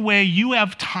 along the way, you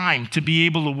have time to be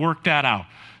able to work that out,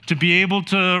 to be able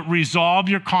to resolve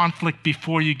your conflict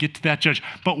before you get to that judge.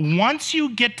 But once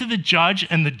you get to the judge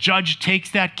and the judge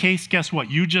takes that case, guess what?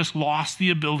 You just lost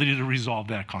the ability to resolve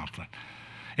that conflict.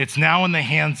 It's now in the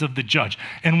hands of the judge.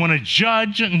 And when a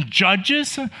judge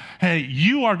judges,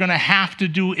 you are going to have to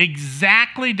do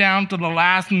exactly down to the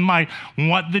last mite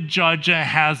what the judge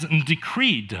has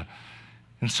decreed.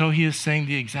 And so he is saying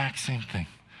the exact same thing.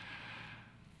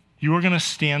 You are going to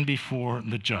stand before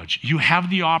the judge. You have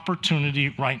the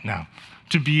opportunity right now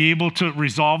to be able to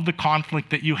resolve the conflict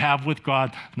that you have with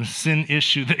God, the sin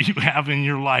issue that you have in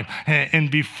your life.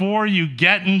 And before you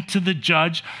get into the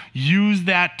judge, use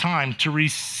that time to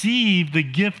receive the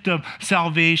gift of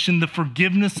salvation, the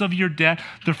forgiveness of your debt,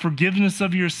 the forgiveness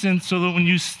of your sins, so that when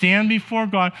you stand before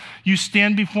God, you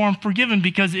stand before him forgiven.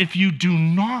 Because if you do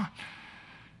not,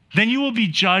 then you will be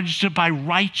judged by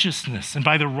righteousness. And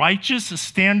by the righteous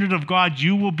standard of God,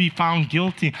 you will be found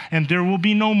guilty. And there will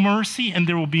be no mercy and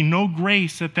there will be no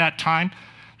grace at that time.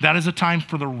 That is a time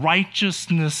for the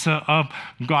righteousness of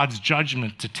God's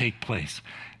judgment to take place.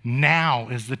 Now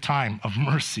is the time of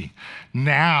mercy.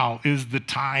 Now is the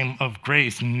time of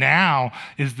grace. Now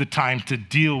is the time to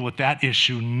deal with that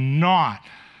issue, not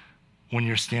when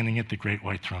you're standing at the great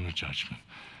white throne of judgment.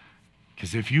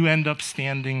 Because if you end up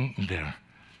standing there,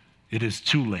 it is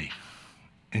too late,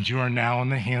 and you are now in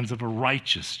the hands of a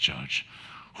righteous judge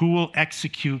who will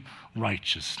execute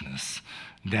righteousness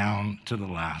down to the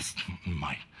last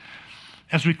mite.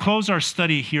 As we close our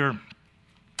study here,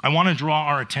 I want to draw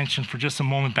our attention for just a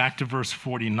moment back to verse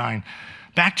 49,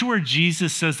 back to where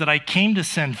Jesus says that I came to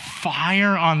send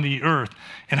fire on the earth,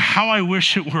 and how I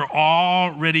wish it were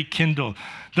already kindled.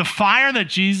 The fire that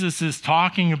Jesus is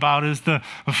talking about is the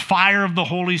fire of the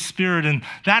Holy Spirit, and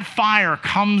that fire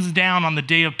comes down on the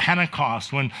day of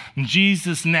Pentecost when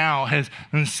Jesus now has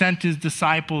sent his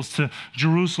disciples to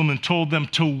Jerusalem and told them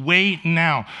to wait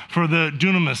now for the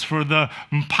dunamis, for the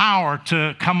power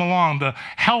to come along, the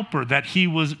helper that he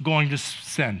was going to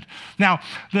send. Now,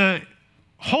 the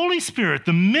Holy Spirit,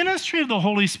 the ministry of the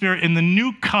Holy Spirit in the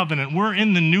new covenant, we're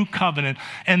in the new covenant,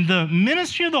 and the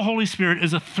ministry of the Holy Spirit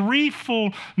is a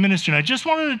threefold ministry. And I just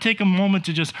wanted to take a moment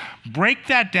to just break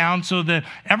that down so that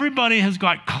everybody has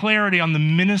got clarity on the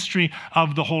ministry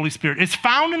of the Holy Spirit. It's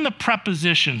found in the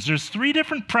prepositions. There's 3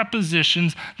 different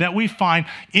prepositions that we find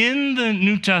in the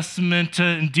New Testament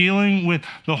dealing with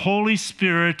the Holy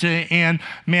Spirit and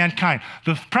mankind.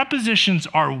 The prepositions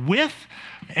are with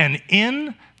and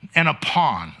in and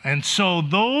upon. And so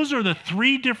those are the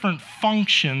 3 different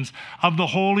functions of the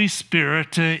Holy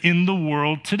Spirit in the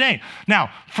world today. Now,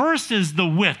 first is the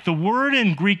with. The word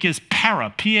in Greek is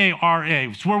para, P-A-R-A.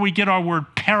 It's where we get our word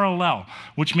parallel,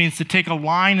 which means to take a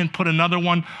line and put another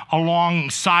one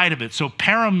alongside of it. So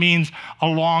para means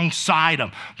alongside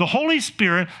of. The Holy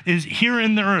Spirit is here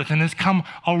in the earth and has come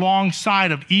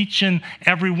alongside of each and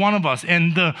every one of us.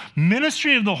 And the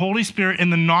ministry of the Holy Spirit in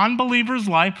the non-believer's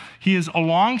life, he is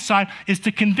alongside, is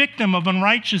to convict them of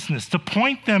unrighteousness, to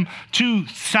point them to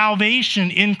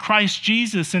salvation in Christ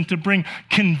Jesus, and to bring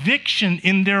conviction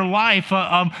in their life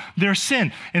of their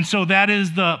sin. And so that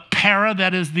is the para,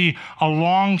 that is the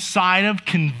alongside of,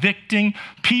 convicting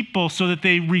people so that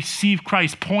they receive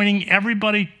Christ, pointing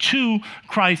everybody to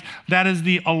Christ. That is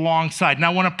the alongside.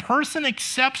 Now, when a person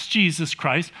accepts Jesus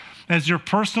Christ as your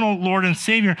personal Lord and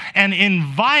Savior and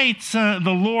invites the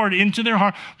Lord into their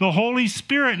heart, the Holy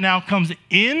Spirit now comes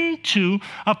into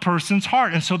a person's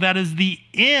heart. And so that is the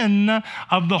in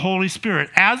of the Holy Spirit.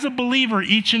 As a believer,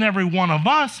 each and every one of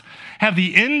us have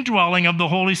the indwelling of the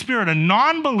Holy Spirit. A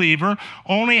non-believer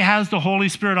only has the Holy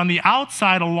Spirit on the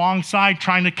outside alongside,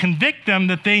 trying to convict them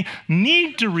that they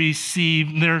need to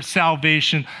receive their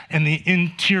salvation and the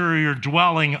interior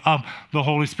dwelling of the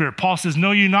Holy Spirit. Paul says,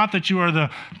 know you not that you are the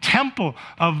temple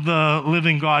of the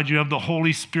living God. You have the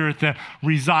Holy Spirit that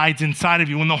resides inside of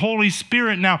you. When the Holy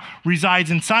Spirit now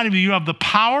resides inside of you, you have the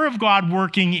power of God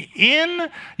working in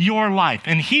your life.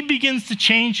 And he begins to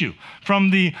change you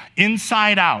from the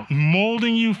inside out,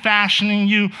 molding you, fashioning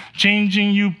you,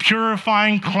 changing you,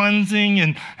 purifying,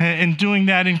 cleansing, and doing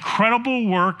that incredible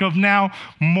work of now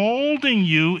molding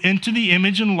you into the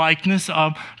image and likeness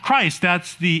of Christ.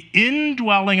 That's the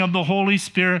indwelling of the Holy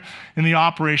Spirit in the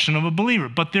operation of a believer.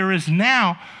 But there is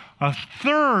now a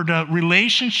third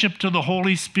relationship to the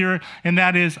Holy Spirit, and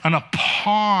that is an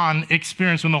upon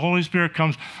experience, when the Holy Spirit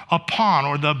comes upon,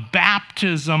 or the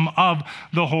baptism of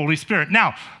the Holy Spirit.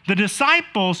 Now, the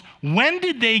disciples, when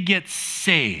did they get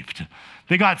saved?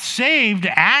 They got saved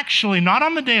actually not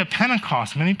on the day of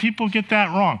Pentecost. Many people get that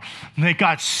wrong. They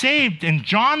got saved in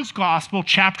John's Gospel,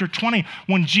 chapter 20,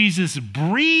 when Jesus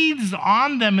breathes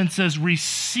on them and says,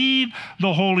 receive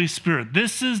the Holy Spirit.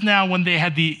 This is now when they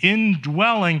had the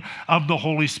indwelling of the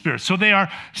Holy Spirit. So they are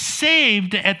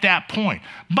saved at that point.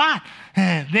 But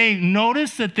they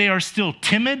notice that they are still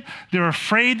timid. They're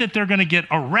afraid that they're going to get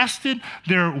arrested.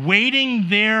 They're waiting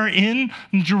there in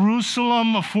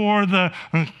Jerusalem for the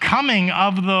coming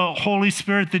of the Holy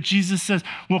Spirit that Jesus says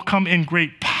will come in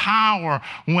great power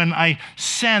when I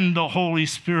send the Holy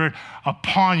Spirit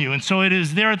upon you. And so it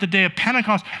is there at the day of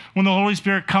Pentecost when the Holy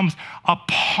Spirit comes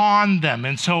upon them.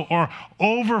 And so, or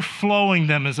overflowing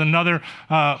them is another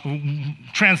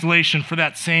translation for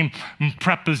that same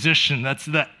preposition. That's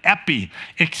the epi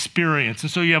experience.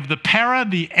 And so you have the para,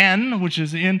 the en, which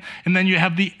is in, and then you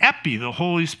have the epi, the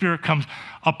Holy Spirit comes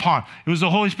upon. It was the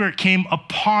Holy Spirit came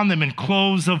upon them, and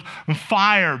cloves of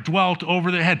fire dwelt over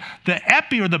their head. The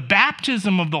epi, or the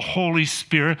baptism of the Holy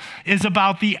Spirit, is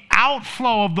about the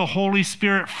outflow of the Holy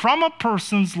Spirit from a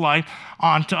person's life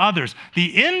onto others.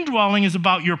 The indwelling is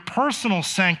about your personal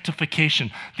sanctification.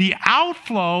 The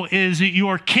outflow is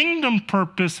your kingdom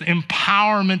purpose,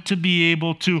 empowerment to be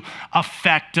able to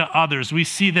affect others. We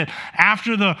see that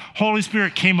after the Holy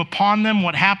Spirit came upon them,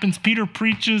 what happens? Peter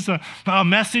preaches a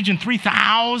message, and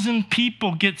 3,000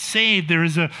 people get saved. There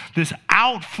is this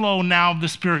outflow now of the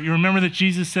Spirit. You remember that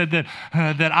Jesus said that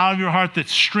out of your heart that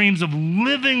streams of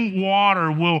living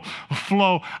water will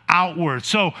flow outward.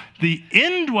 So the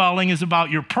indwelling is about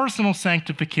your personal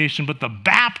sanctification, but the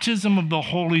baptism of the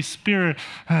Holy Spirit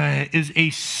is a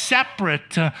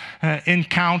separate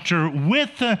encounter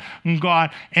with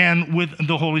God and with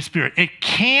the Holy Spirit. It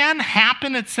can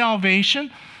happen at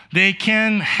salvation. They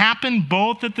can happen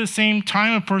both at the same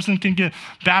time. A person can get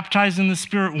baptized in the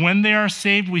Spirit when they are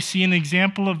saved. We see an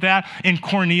example of that in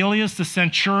Cornelius, the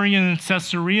centurion in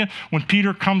Caesarea, when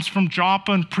Peter comes from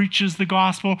Joppa and preaches the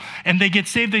gospel, and they get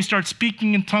saved. They start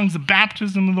speaking in tongues. The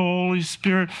baptism of the Holy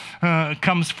Spirit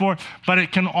comes forth. But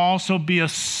it can also be a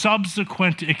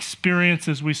subsequent experience,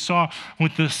 as we saw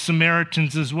with the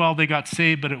Samaritans as well. They got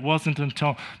saved, but it wasn't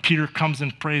until Peter comes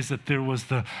and prays that there was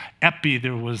the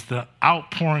there was the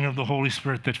outpouring of the Holy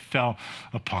Spirit that fell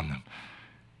upon them.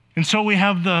 And so we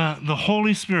have the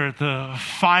Holy Spirit, the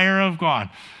fire of God,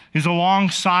 is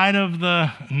alongside of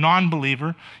the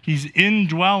non-believer. He's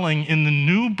indwelling in the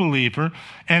new believer.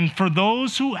 And for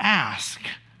those who ask,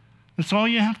 that's all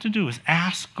you have to do is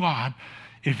ask God.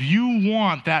 If you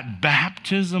want that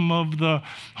baptism of the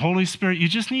Holy Spirit, you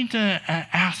just need to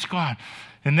ask God.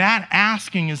 And that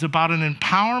asking is about an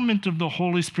empowerment of the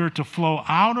Holy Spirit to flow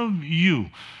out of you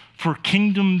for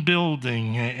kingdom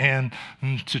building and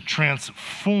to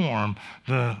transform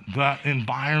the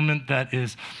environment that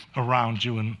is around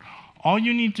you. And all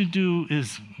you need to do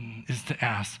is to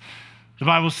ask. The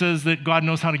Bible says that God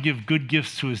knows how to give good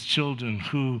gifts to his children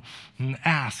who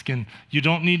ask. And you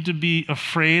don't need to be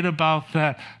afraid about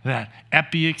that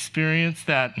epi experience,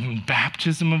 that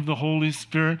baptism of the Holy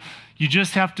Spirit. You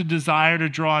just have to desire to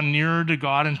draw nearer to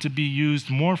God and to be used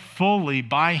more fully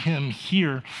by him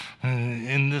here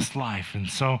in this life. And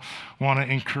so I want to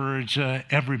encourage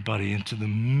everybody into the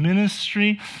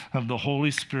ministry of the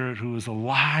Holy Spirit, who is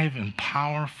alive and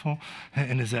powerful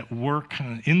and is at work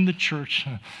in the church,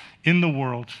 in the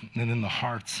world, and in the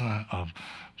hearts of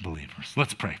believers.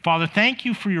 Let's pray. Father, thank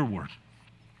you for your word.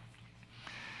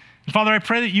 And Father, I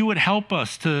pray that you would help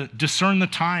us to discern the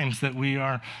times that we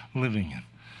are living in.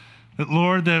 That,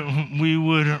 Lord, that we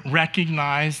would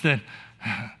recognize that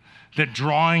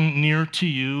drawing near to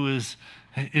you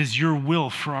is your will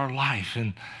for our life.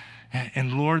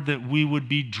 And Lord, that we would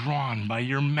be drawn by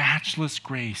your matchless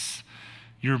grace,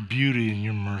 your beauty and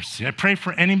your mercy. I pray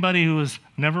for anybody who has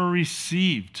never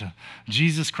received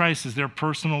Jesus Christ as their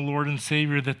personal Lord and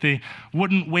Savior, that they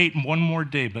wouldn't wait one more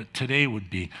day, but today would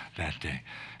be that day.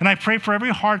 And I pray for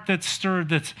every heart that's stirred,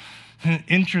 that's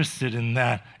interested in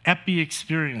that epi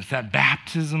experience, that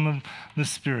baptism of the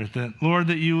Spirit, that, Lord,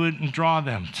 that you would draw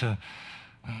them to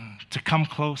come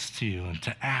close to you and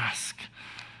to ask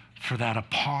for that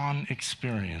upon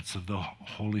experience of the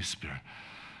Holy Spirit.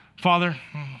 Father,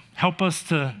 help us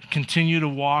to continue to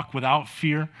walk without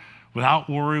fear, without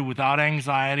worry, without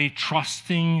anxiety,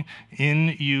 trusting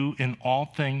in you in all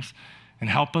things,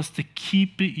 and help us to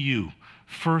keep it you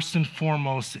first and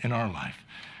foremost in our life.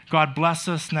 God, bless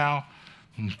us now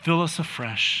and fill us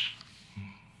afresh.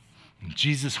 In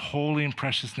Jesus' holy and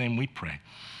precious name we pray.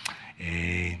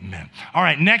 Amen. All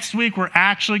right, next week we're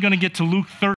actually going to get to Luke 13.